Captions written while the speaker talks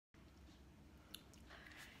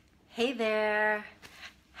Hey there!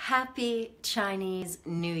 Happy Chinese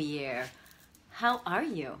New Year! How are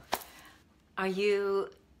you? Are you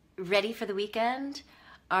ready for the weekend?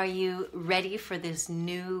 Are you ready for this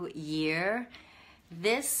new year?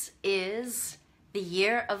 This is the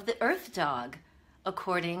year of the Earth Dog,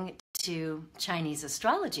 according to Chinese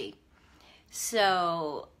astrology.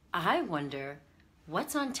 So I wonder,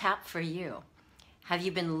 what's on tap for you? Have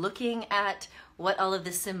you been looking at what all of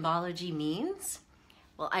this symbology means?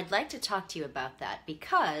 Well, I'd like to talk to you about that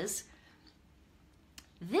because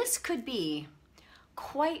this could be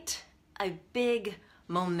quite a big,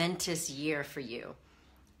 momentous year for you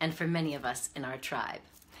and for many of us in our tribe.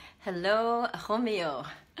 Hello, Romeo.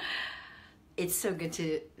 It's so good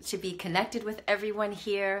to be connected with everyone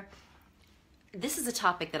here. This is a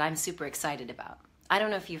topic that I'm super excited about. I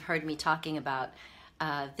don't know if you've heard me talking about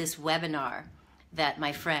this webinar that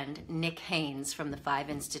my friend Nick Haynes from the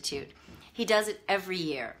 5 Institute, he does it every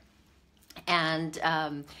year. And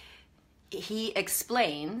he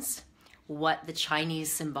explains what the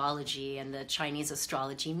Chinese symbology and the Chinese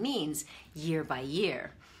astrology means year by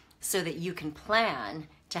year so that you can plan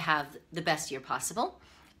to have the best year possible,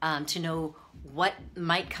 to know what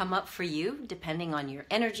might come up for you depending on your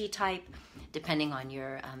energy type, depending on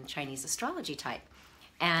your Chinese astrology type.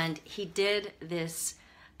 And he did this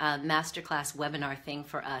masterclass webinar thing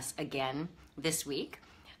for us again this week.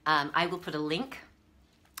 I will put a link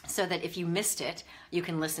so that if you missed it, you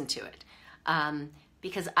can listen to it.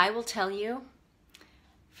 Because I will tell you,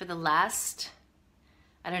 for the last,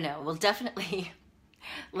 I don't know, well, definitely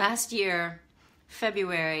last year,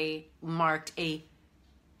 February marked a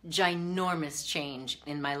ginormous change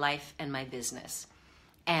in my life and my business.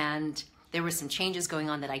 And there were some changes going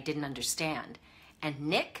on that I didn't understand. And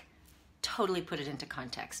Nick totally put it into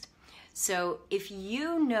context. So if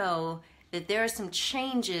you know that there are some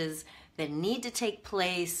changes that need to take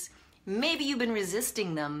place, maybe you've been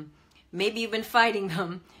resisting them, maybe you've been fighting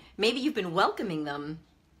them, maybe you've been welcoming them,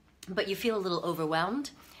 but you feel a little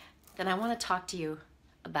overwhelmed, then I want to talk to you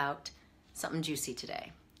about something juicy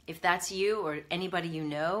today. If that's you or anybody you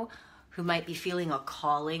know who might be feeling a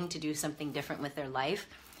calling to do something different with their life,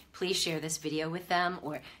 please share this video with them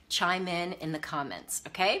or chime in the comments,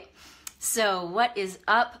 okay? So what is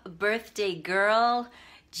up, birthday girl?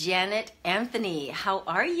 Janet Anthony, how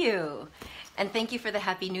are you? And thank you for the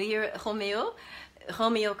Happy New Year, Romeo.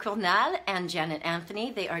 Romeo Cornal and Janet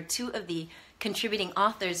Anthony, they are two of the contributing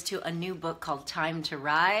authors to a new book called Time to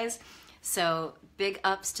Rise. So big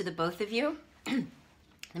ups to the both of you. Let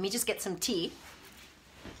me just get some tea.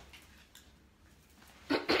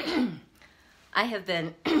 I have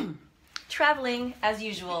been traveling as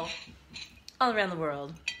usual all around the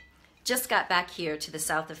world. Just got back here to the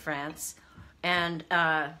south of France, and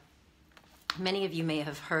many of you may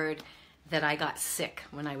have heard that I got sick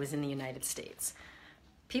when I was in the United States.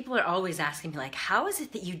 People are always asking me, like, how is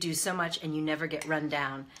it that you do so much and you never get run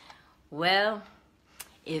down? Well,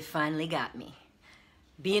 it finally got me.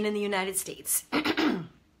 Being in the United States,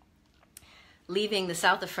 leaving the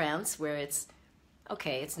south of France where it's,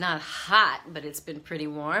 okay, it's not hot, but it's been pretty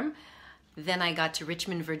warm. Then I got to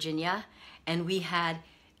Richmond, Virginia, and we had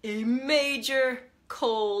a major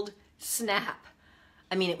cold snap.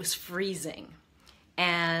 I mean, it was freezing.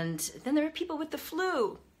 And then there were people with the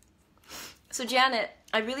flu. So Janet,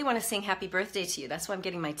 I really want to sing happy birthday to you. That's why I'm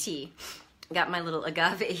getting my tea. Got my little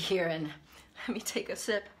agave here, and let me take a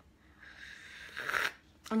sip.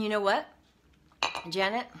 And you know what,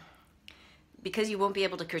 Janet? Because you won't be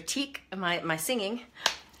able to critique my singing,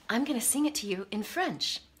 I'm going to sing it to you in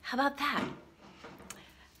French. How about that?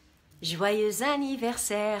 Joyeux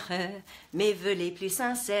anniversaire, mes vœux les plus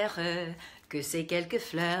sincères, que ces quelques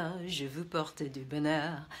fleurs, je vous porte du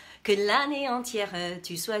bonheur, que l'année entière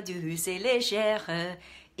tu sois douce et légère,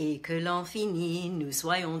 et que l'an fini nous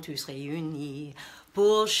soyons tous réunis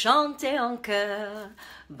pour chanter en chœur,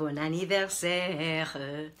 bon anniversaire.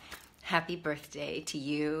 Happy birthday to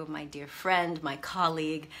you, my dear friend, my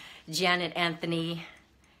colleague, Janet Anthony.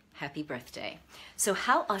 Happy birthday. So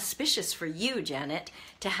how auspicious for you, Janet,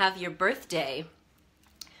 to have your birthday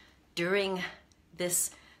during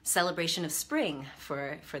this celebration of spring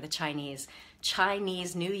for the Chinese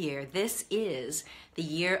New Year. This is the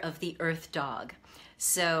year of the Earth Dog.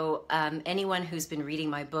 So anyone who's been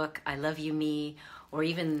reading my book, I Love You, Me, or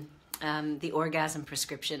even the Orgasm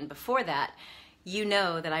Prescription before that, you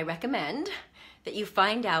know that I recommend that you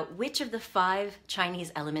find out which of the 5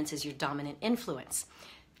 Chinese elements is your dominant influence.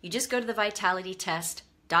 You just go to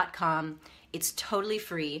thevitalitytest.com. It's totally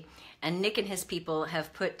free, and Nick and his people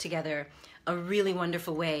have put together a really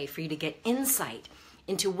wonderful way for you to get insight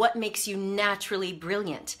into what makes you naturally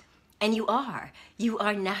brilliant And you are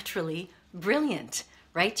naturally brilliant,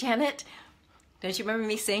 right, Janet? Don't you remember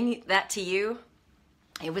me saying that to you?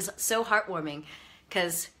 It was so heartwarming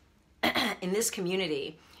because in this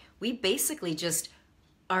community, we basically just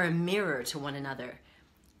are a mirror to one another,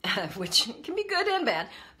 which can be good and bad,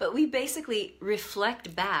 but we basically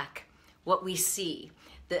reflect back what we see.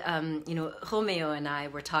 Romeo and I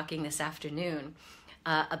were talking this afternoon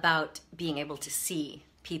about being able to see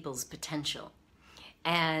people's potential.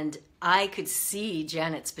 And I could see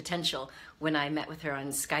Janet's potential when I met with her on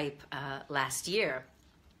Skype last year.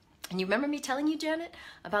 And you remember me telling you, Janet,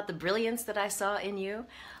 about the brilliance that I saw in you?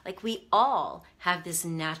 Like, we all have this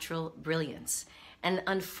natural brilliance. And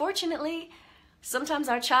unfortunately, sometimes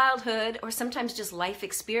our childhood or sometimes just life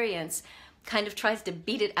experience kind of tries to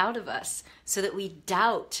beat it out of us so that we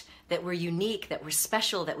doubt that we're unique, that we're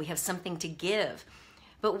special, that we have something to give.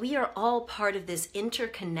 But we are all part of this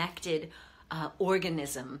interconnected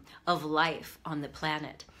organism of life on the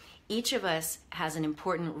planet. Each of us has an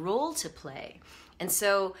important role to play. And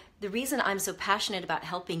so the reason I'm so passionate about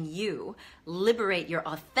helping you liberate your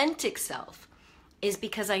authentic self is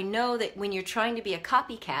because I know that when you're trying to be a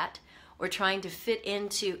copycat or trying to fit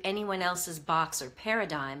into anyone else's box or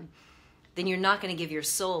paradigm, then you're not going to give your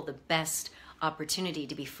soul the best opportunity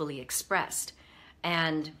to be fully expressed.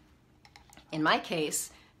 And in my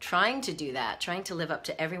case, trying to do that, trying to live up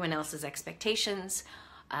to everyone else's expectations,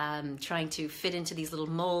 trying to fit into these little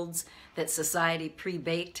molds that society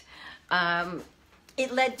pre-baked,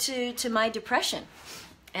 it led to my depression.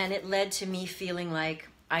 And it led to me feeling like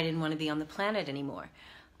I didn't want to be on the planet anymore.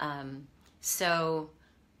 So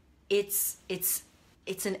it's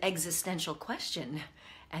an existential question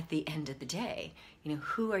at the end of the day. You know,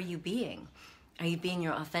 who are you being? Are you being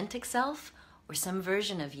your authentic self or some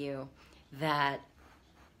version of you that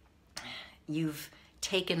you've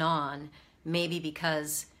taken on maybe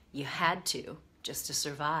because you had to, just to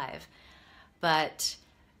survive? But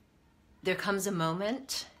there comes a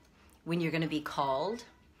moment when you're going to be called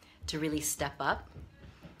to really step up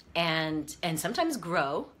and sometimes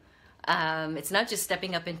grow. It's not just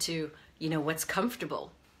stepping up into, what's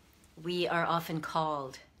comfortable. We are often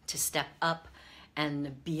called to step up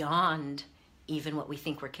and beyond even what we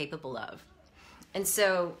think we're capable of. And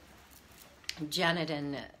so Janet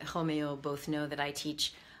and Romeo both know that I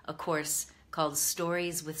teach a course called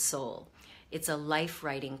Stories with Soul. It's a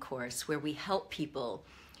life-writing course where we help people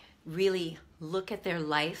really look at their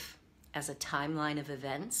life as a timeline of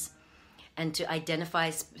events and to identify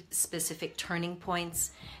specific turning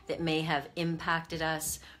points that may have impacted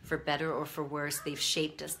us for better or for worse. They've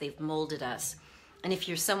shaped us, they've molded us. And if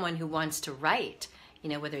you're someone who wants to write,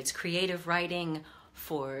 whether it's creative writing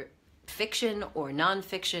for fiction or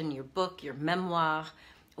nonfiction, your book, your memoir,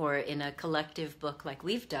 or in a collective book like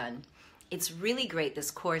we've done, it's really great, this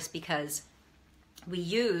course, because we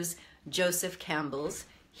use Joseph Campbell's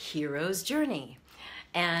Hero's Journey.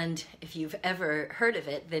 And if you've ever heard of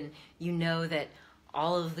it, then you know that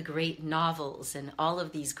all of the great novels and all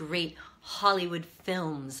of these great Hollywood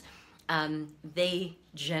films, they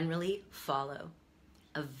generally follow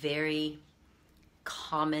a very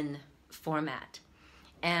common format.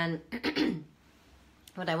 And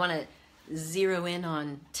what I want to zero in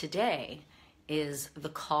on today is the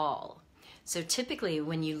call. So typically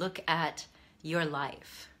when you look at your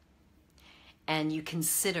life and you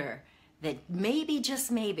consider that maybe,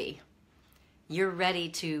 just maybe, you're ready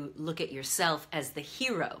to look at yourself as the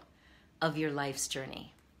hero of your life's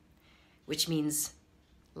journey, which means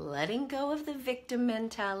letting go of the victim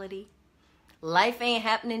mentality. Life ain't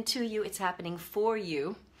happening to you, it's happening for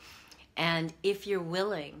you. And if you're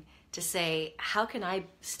willing to say, how can I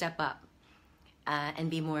step up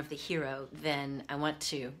and be more of the hero, then I want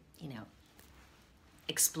to,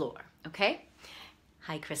 explore, okay?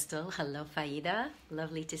 Hi, Crystal. Hello, Faida.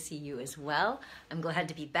 Lovely to see you as well. I'm glad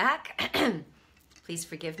to be back. Please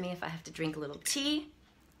forgive me if I have to drink a little tea,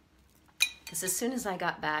 because as soon as I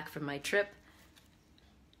got back from my trip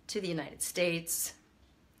to the United States,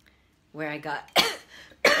 where I got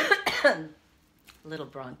a little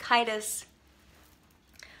bronchitis,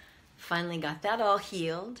 finally got that all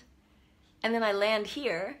healed, and then I land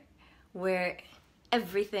here where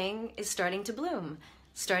everything is starting to bloom,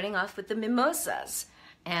 starting off with the mimosas.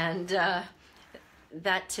 And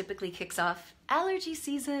that typically kicks off allergy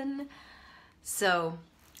season. So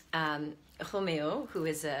Romeo, who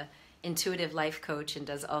is a intuitive life coach and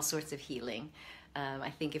does all sorts of healing,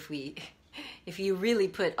 I think if you really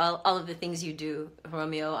put all of the things you do,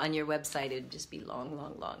 Romeo, on your website, it'd just be long,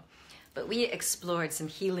 long, long. But we explored some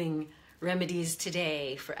healing remedies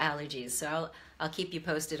today for allergies, so I'll keep you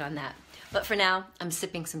posted on that. But for now, I'm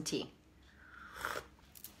sipping some tea.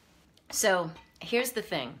 So here's the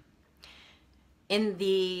thing. In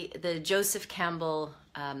the Joseph Campbell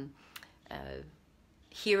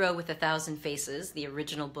Hero with 1,000 Faces, the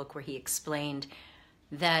original book where he explained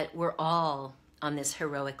that we're all on this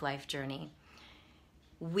heroic life journey,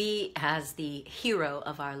 we, as the hero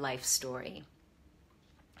of our life story,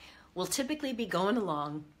 will typically be going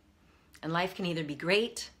along, and life can either be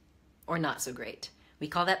great or not so great. We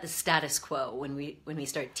call that the status quo when we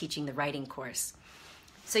start teaching the writing course.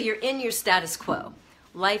 So you're in your status quo.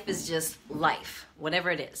 Life is just life,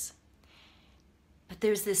 whatever it is. But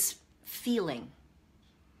there's this feeling.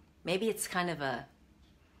 Maybe it's kind of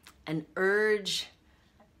an urge,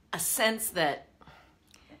 a sense that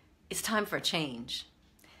it's time for a change.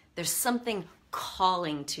 There's something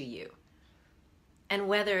calling to you. And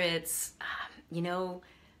whether it's,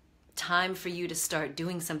 time for you to start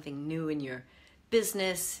doing something new in your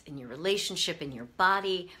business, in your relationship, in your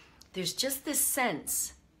body, there's just this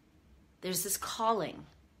sense, there's this calling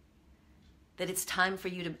that it's time for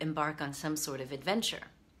you to embark on some sort of adventure.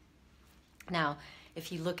 Now,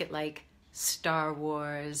 if you look at like Star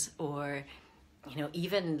Wars or,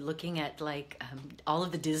 even looking at like all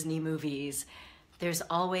of the Disney movies, there's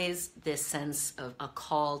always this sense of a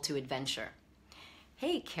call to adventure.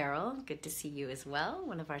 Hey, Carol, good to see you as well,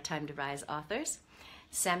 one of our Time to Rise authors.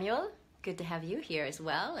 Samuel, good to have you here as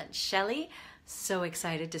well. And Shelley, so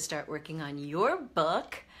excited to start working on your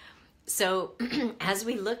book. So as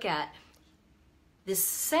we look at this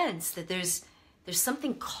sense that there's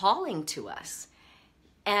something calling to us,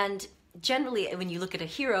 and generally when you look at a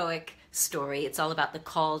heroic story, it's all about the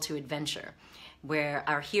call to adventure, where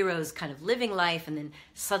our heroes kind of living life and then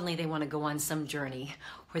suddenly they want to go on some journey,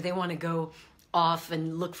 or they want to go off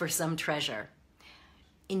and look for some treasure.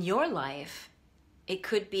 In your life, it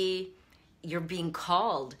could be you're being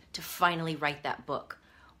called to finally write that book,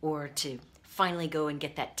 or to finally go and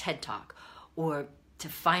get that TED Talk, or to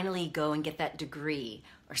finally go and get that degree,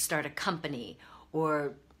 or start a company,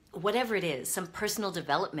 or whatever it is, some personal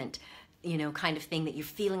development, kind of thing that you're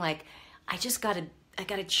feeling like, I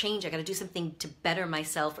gotta change, I gotta do something to better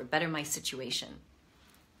myself or better my situation.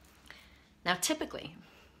 Now, typically,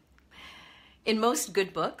 in most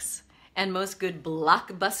good books and most good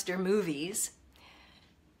blockbuster movies,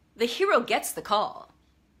 the hero gets the call,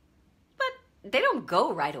 but they don't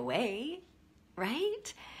go right away,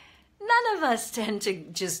 right? None of us tend to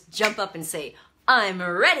just jump up and say, I'm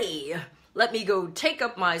ready. Let me go take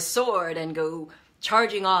up my sword and go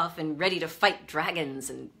charging off and ready to fight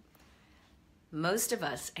dragons. And most of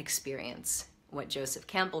us experience what Joseph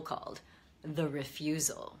Campbell called the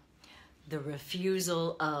refusal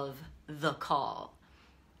of the call.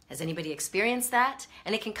 Has anybody experienced that?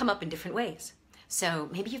 And it can come up in different ways. So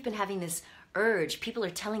maybe you've been having this urge. People are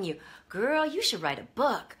telling you, girl, you should write a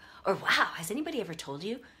book. Or wow, has anybody ever told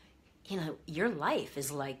you, your life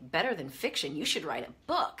is like better than fiction. You should write a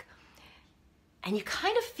book. And you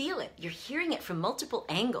kind of feel it. You're hearing it from multiple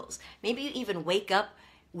angles. Maybe you even wake up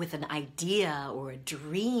with an idea or a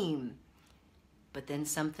dream. But then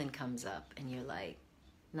something comes up and you're like,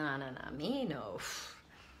 no, me, no.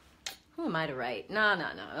 Who am I to write? No,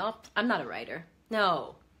 I'm not a writer.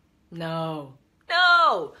 No.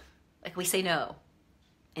 Like we say no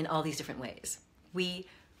in all these different ways. We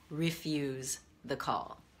refuse the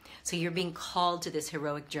call. So you're being called to this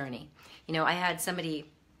heroic journey. I had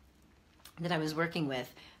somebody that I was working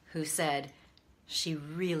with who said she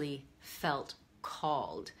really felt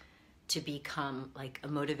called to become like a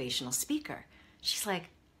motivational speaker. She's like,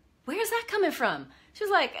 where's that coming from? She's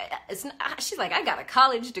like, I got a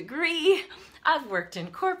college degree. I've worked in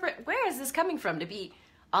corporate. Where is this coming from to be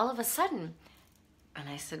all of a sudden? And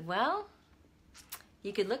I said, well,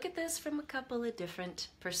 you could look at this from a couple of different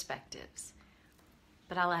perspectives.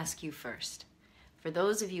 But I'll ask you first. For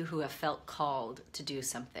those of you who have felt called to do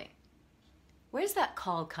something, where's that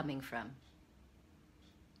call coming from?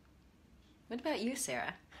 What about you,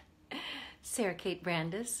 Sarah? Sarah Kate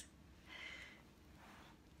Brandis?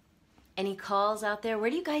 Any calls out there? Where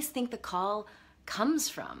do you guys think the call comes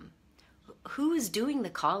from? Who's doing the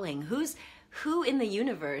calling? Who in the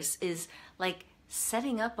universe is like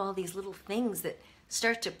setting up all these little things that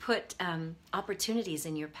start to put opportunities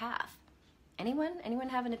in your path? Anyone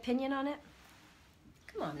have an opinion on it?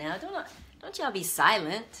 Come on now, don't y'all be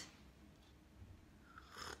silent.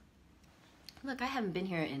 Look, I haven't been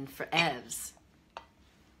here in forevs.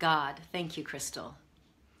 God, thank you, Crystal.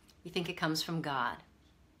 You think it comes from God?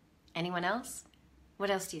 Anyone else?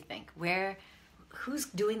 What else do you think? Who's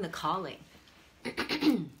doing the calling?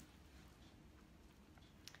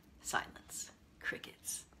 Silence.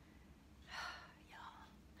 Crickets.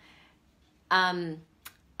 Y'all.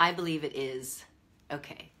 I believe it is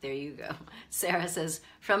Okay, there you go. Sarah says,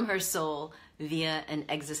 from her soul via an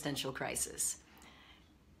existential crisis.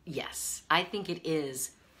 Yes, I think it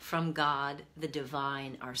is from God, the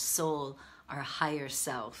divine, our soul, our higher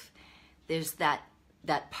self. There's that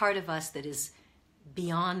part of us that is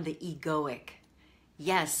beyond the egoic.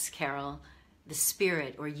 Yes, Carol, the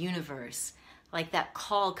spirit or universe, like that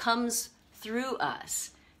call comes through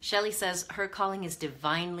us. Shelley says her calling is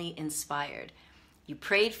divinely inspired. You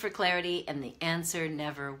prayed for clarity and the answer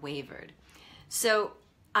never wavered. So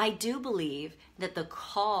I do believe that the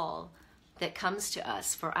call that comes to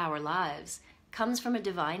us for our lives comes from a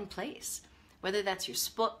divine place. Whether that's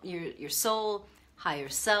your soul, higher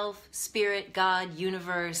self, spirit, God,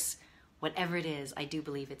 universe, whatever it is, I do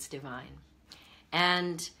believe it's divine.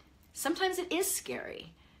 And sometimes it is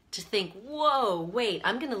scary to think, whoa, wait,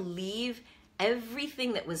 I'm going to leave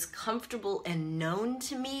everything that was comfortable and known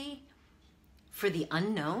to me for the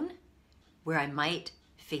unknown, where I might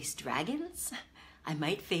face dragons, I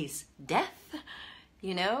might face death,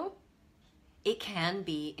 you know? It can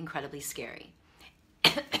be incredibly scary.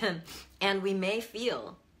 And we may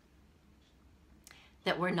feel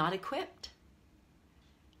that we're not equipped,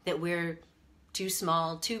 that we're too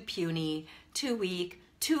small, too puny, too weak,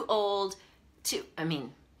 too old, too,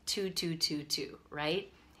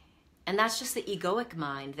 right? And that's just the egoic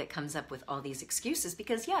mind that comes up with all these excuses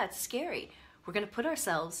because, yeah, it's scary. We're going to put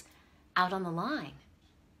ourselves out on the line.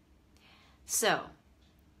 So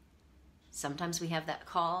sometimes we have that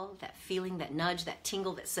call, that feeling, that nudge, that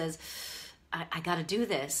tingle that says, I got to do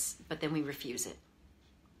this, but then we refuse it.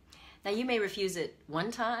 Now, you may refuse it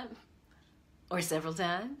one time or several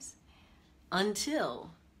times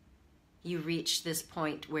until you reach this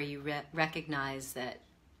point where you recognize that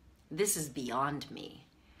this is beyond me.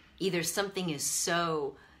 Either something is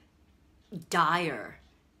so dire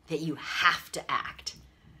that you have to act.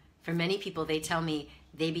 For many people, they tell me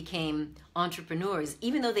they became entrepreneurs,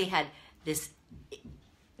 even though they had this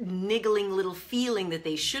niggling little feeling that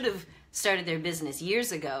they should have started their business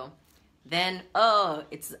years ago. Then, oh,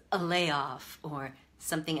 it's a layoff or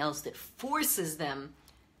something else that forces them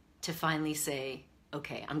to finally say,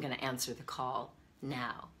 okay, I'm going to answer the call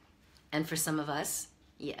now. And for some of us,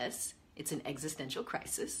 yes, it's an existential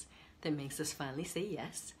crisis that makes us finally say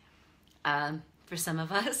yes. For some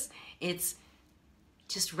of us, it's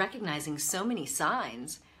just recognizing so many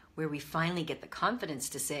signs where we finally get the confidence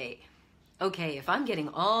to say, okay, if I'm getting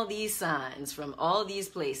all these signs from all these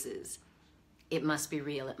places, it must be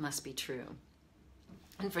real, it must be true.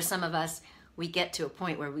 And for some of us, we get to a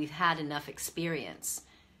point where we've had enough experience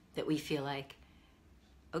that we feel like,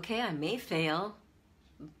 okay, I may fail,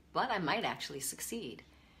 but I might actually succeed.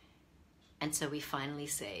 And so we finally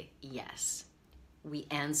say yes. We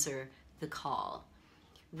answer the call,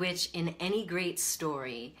 which in any great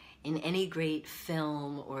story, in any great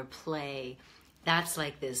film or play, that's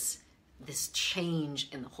like this change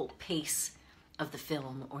in the whole pace of the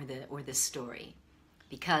film or the story,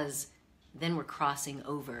 because then we're crossing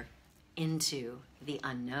over into the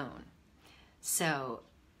unknown. So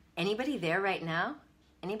anybody there right now?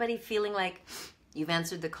 Anybody feeling like you've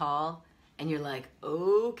answered the call and you're like,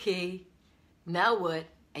 okay, now what?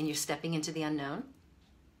 And you're stepping into the unknown?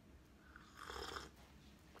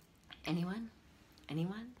 Anyone?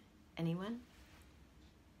 Anyone? Anyone?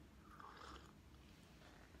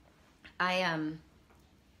 I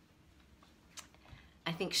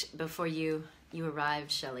think before you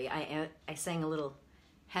arrived, Shelley, I sang a little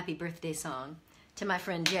happy birthday song to my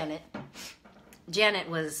friend Janet. Janet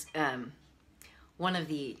was one of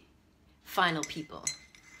the final people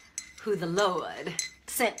who the Lord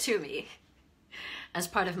sent to me as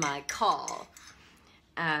part of my call.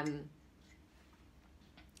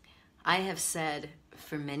 I have said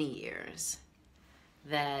for many years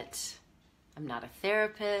that I'm not a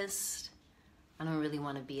therapist. I don't really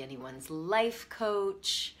want to be anyone's life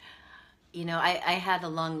coach. You know, I had a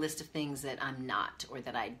long list of things that I'm not, or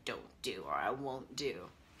that I don't do, or I won't do.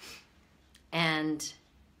 And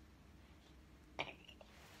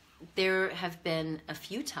there have been a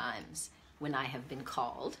few times when I have been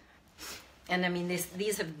called. And I mean,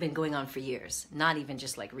 these have been going on for years, not even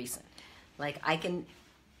just like recent. Like I can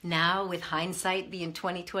now, with hindsight being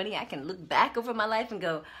 2020, I can look back over my life and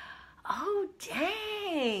go, oh,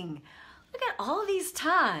 dang, look at all these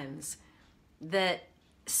times that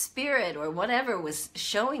spirit or whatever was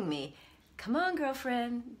showing me, come on,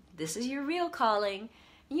 girlfriend, this is your real calling.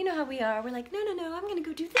 And you know how we are. We're like, no, I'm going to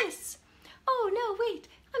go do this. Oh, no, wait,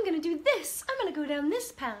 I'm going to do this. I'm going to go down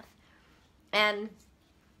this path. And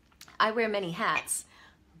I wear many hats,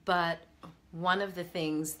 but one of the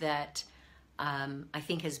things that I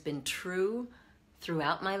think has been true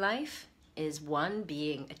throughout my life is one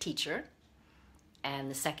being a teacher and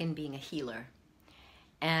the second being a healer.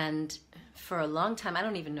 And for a long time, I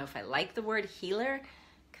don't even know if I like the word healer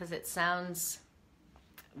because it sounds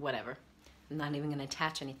whatever. I'm not even going to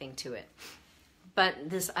attach anything to it. But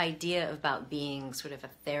this idea about being sort of a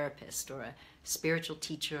therapist or a spiritual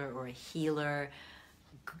teacher or a healer,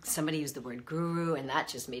 somebody used the word guru, and that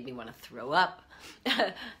just made me want to throw up.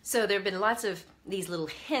 So there have been lots of these little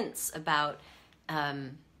hints about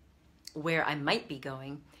where I might be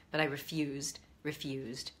going, but I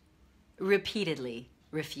repeatedly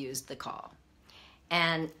refused the call.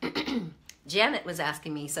 And Janet was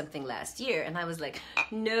asking me something last year, and I was like,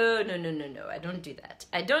 no, I don't do that.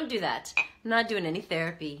 I don't do that. I'm not doing any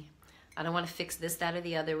therapy. I don't want to fix this, that, or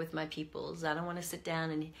the other with my pupils. I don't want to sit down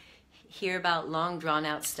and hear about long,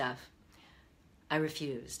 drawn-out stuff. I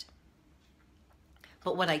refused.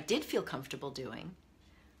 But what I did feel comfortable doing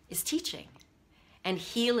is teaching and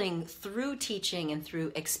healing through teaching and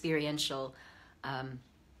through experiential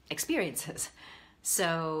experiences.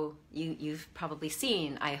 So you've probably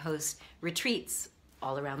seen I host retreats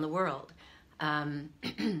all around the world.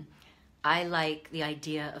 I like the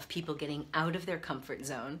idea of people getting out of their comfort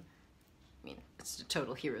zone. I mean, it's a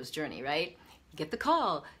total hero's journey, right? You get the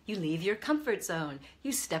call, you leave your comfort zone,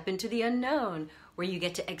 you step into the unknown, where you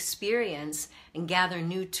get to experience and gather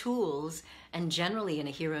new tools. And generally in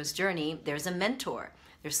a hero's journey, there's a mentor.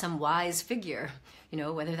 There's some wise figure, you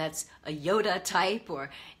know, whether that's a Yoda type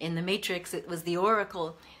or in the Matrix it was the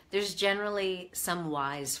Oracle. There's generally some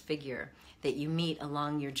wise figure that you meet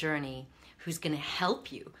along your journey who's going to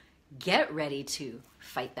help you get ready to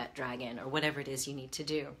fight that dragon or whatever it is you need to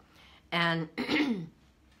do. And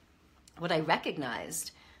what I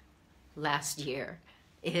recognized last year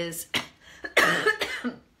is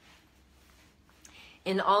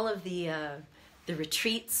in all of the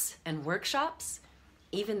retreats and workshops,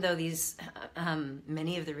 even though these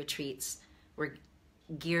many of the retreats were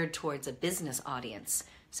geared towards a business audience,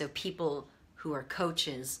 so people who are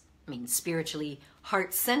coaches, I mean spiritually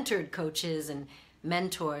heart-centered coaches and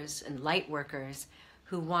mentors and light workers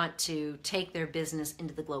who want to take their business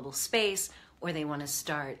into the global space, or they want to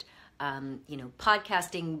start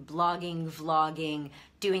podcasting, blogging, vlogging,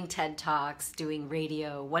 doing TED Talks, doing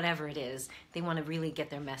radio, whatever it is. They want to really get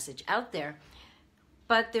their message out there.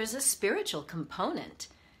 But there's a spiritual component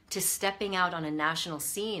to stepping out on a national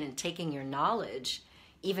scene and taking your knowledge,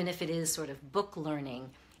 even if it is sort of book learning,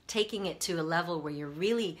 taking it to a level where you're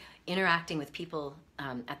really interacting with people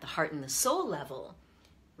at the heart and the soul level,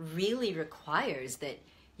 really requires that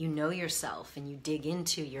you know yourself and you dig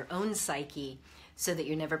into your own psyche so that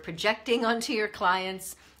you're never projecting onto your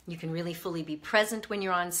clients. You can really fully be present when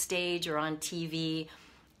you're on stage or on TV.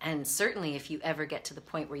 And certainly if you ever get to the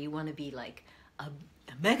point where you want to be like a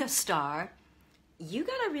mega star, you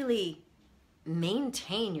got to really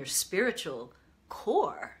maintain your spiritual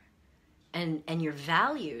core and your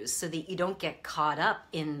values so that you don't get caught up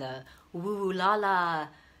in the woo la la,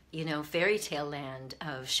 fairy tale land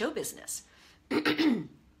of show business.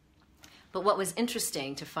 But what was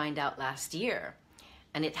interesting to find out last year,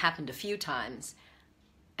 and it happened a few times,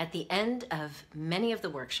 at the end of many of the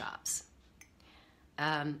workshops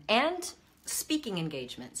and speaking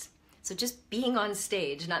engagements, so just being on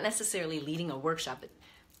stage, not necessarily leading a workshop, but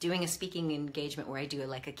doing a speaking engagement where I do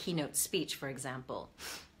like a keynote speech, for example,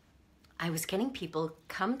 I was getting people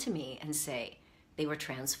come to me and say they were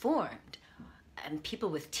transformed, and people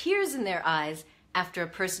with tears in their eyes after a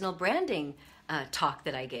personal branding talk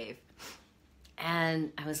that I gave.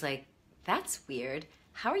 And I was like, that's weird.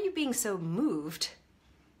 How are you being so moved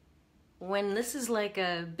when this is like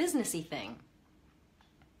a businessy thing?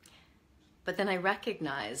 But then I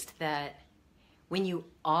recognized that when you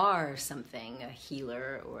are something, a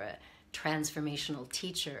healer or a transformational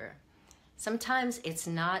teacher, sometimes it's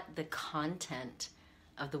not the content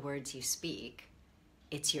of the words you speak.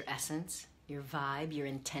 It's your essence, your vibe, your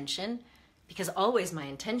intention, because always my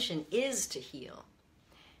intention is to heal.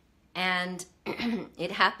 And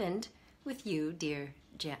it happened with you, dear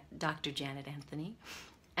Dr. Janet Anthony,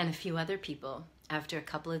 and a few other people after a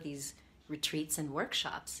couple of these retreats and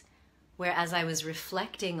workshops, where as I was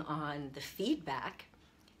reflecting on the feedback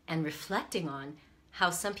and reflecting on how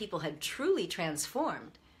some people had truly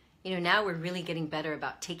transformed, now we're really getting better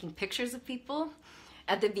about taking pictures of people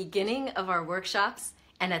at the beginning of our workshops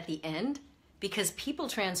and at the end, because people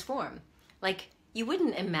transform. Like, you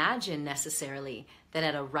wouldn't imagine necessarily that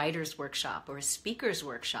at a writer's workshop or a speaker's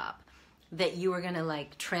workshop that you were going to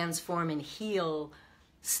like transform and heal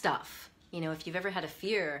stuff. If you've ever had a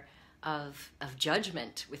fear of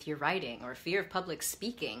judgment with your writing or fear of public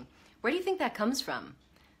speaking, where do you think that comes from?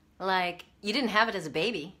 Like, you didn't have it as a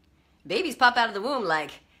baby. babies pop out of the womb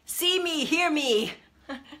like, see me, hear me,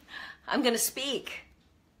 I'm going to speak.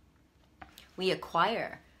 We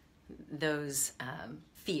acquire those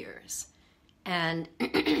fears. And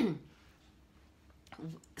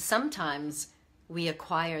sometimes we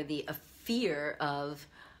acquire a fear of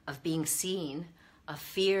being seen, a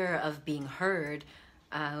fear of being heard.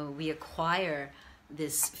 We acquire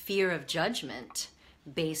this fear of judgment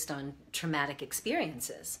based on traumatic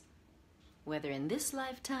experiences, whether in this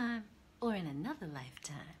lifetime or in another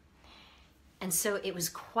lifetime. And so it was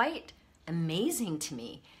quite amazing to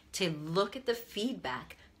me to look at the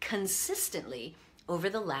feedback consistently over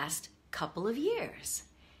the last couple of years.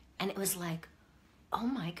 And it was like, oh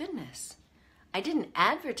my goodness. I didn't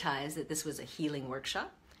advertise that this was a healing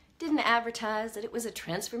workshop, didn't advertise that it was a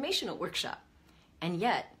transformational workshop. And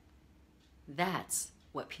yet, that's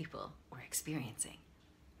what people were experiencing.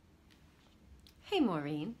 Hey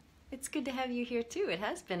Maureen, it's good to have you here too. It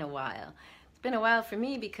has been a while. It's been a while for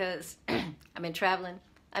me because I've been traveling,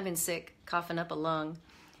 I've been sick, coughing up a lung.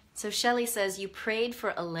 So Shelley says you prayed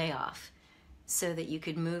for a layoff so that you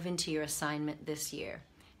could move into your assignment this year.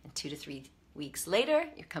 And 2 to 3 weeks later,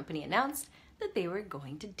 your company announced that they were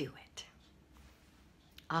going to do it.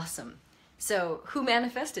 Awesome. So who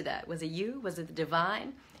manifested that? Was it you? Was it the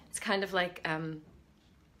divine? It's kind of like, I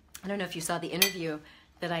don't know if you saw the interview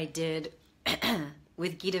that I did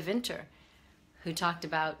with Gita Vinter, who talked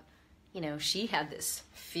about, she had this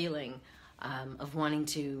feeling of wanting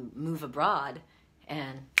to move abroad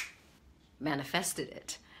and manifested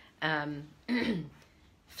it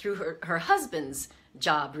through her husband's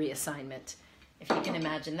job reassignment, if you can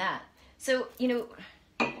imagine that. So,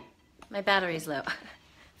 my battery's low.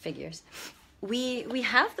 Figures. We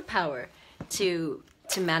have the power to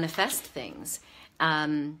manifest things.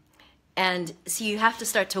 And so you have to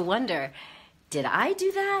start to wonder, did I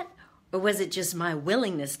do that? Or was it just my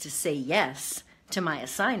willingness to say yes to my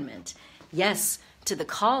assignment? Yes to the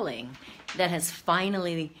calling that has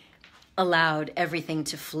finally allowed everything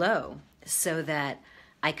to flow so that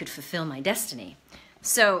I could fulfill my destiny.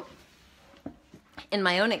 So in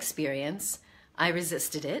my own experience, I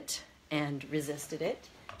resisted it and resisted it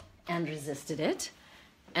and resisted it.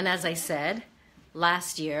 And as I said,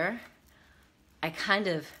 last year, I kind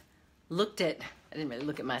of I didn't really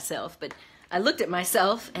look at myself, but I looked at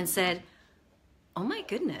myself and said, oh my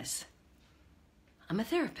goodness, I'm a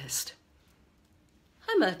therapist.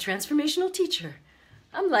 I'm a transformational teacher.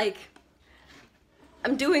 I'm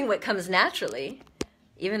doing what comes naturally,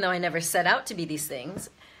 even though I never set out to be these things.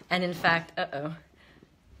 And in fact, I'm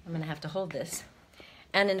gonna have to hold this.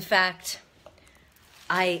 And in fact,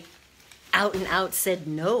 I out and out said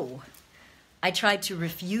no. I tried to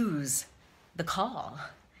refuse the call.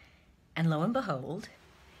 And lo and behold,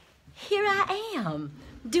 here I am,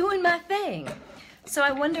 doing my thing. So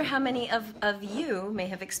I wonder how many of you may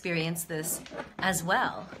have experienced this as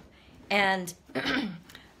well. And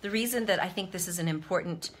the reason that I think this is an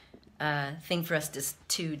important thing for us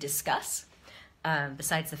to discuss,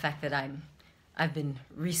 besides the fact that I've been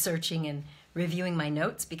researching and reviewing my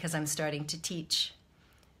notes because I'm starting to teach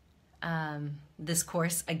this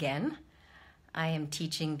course again. I am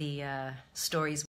teaching the stories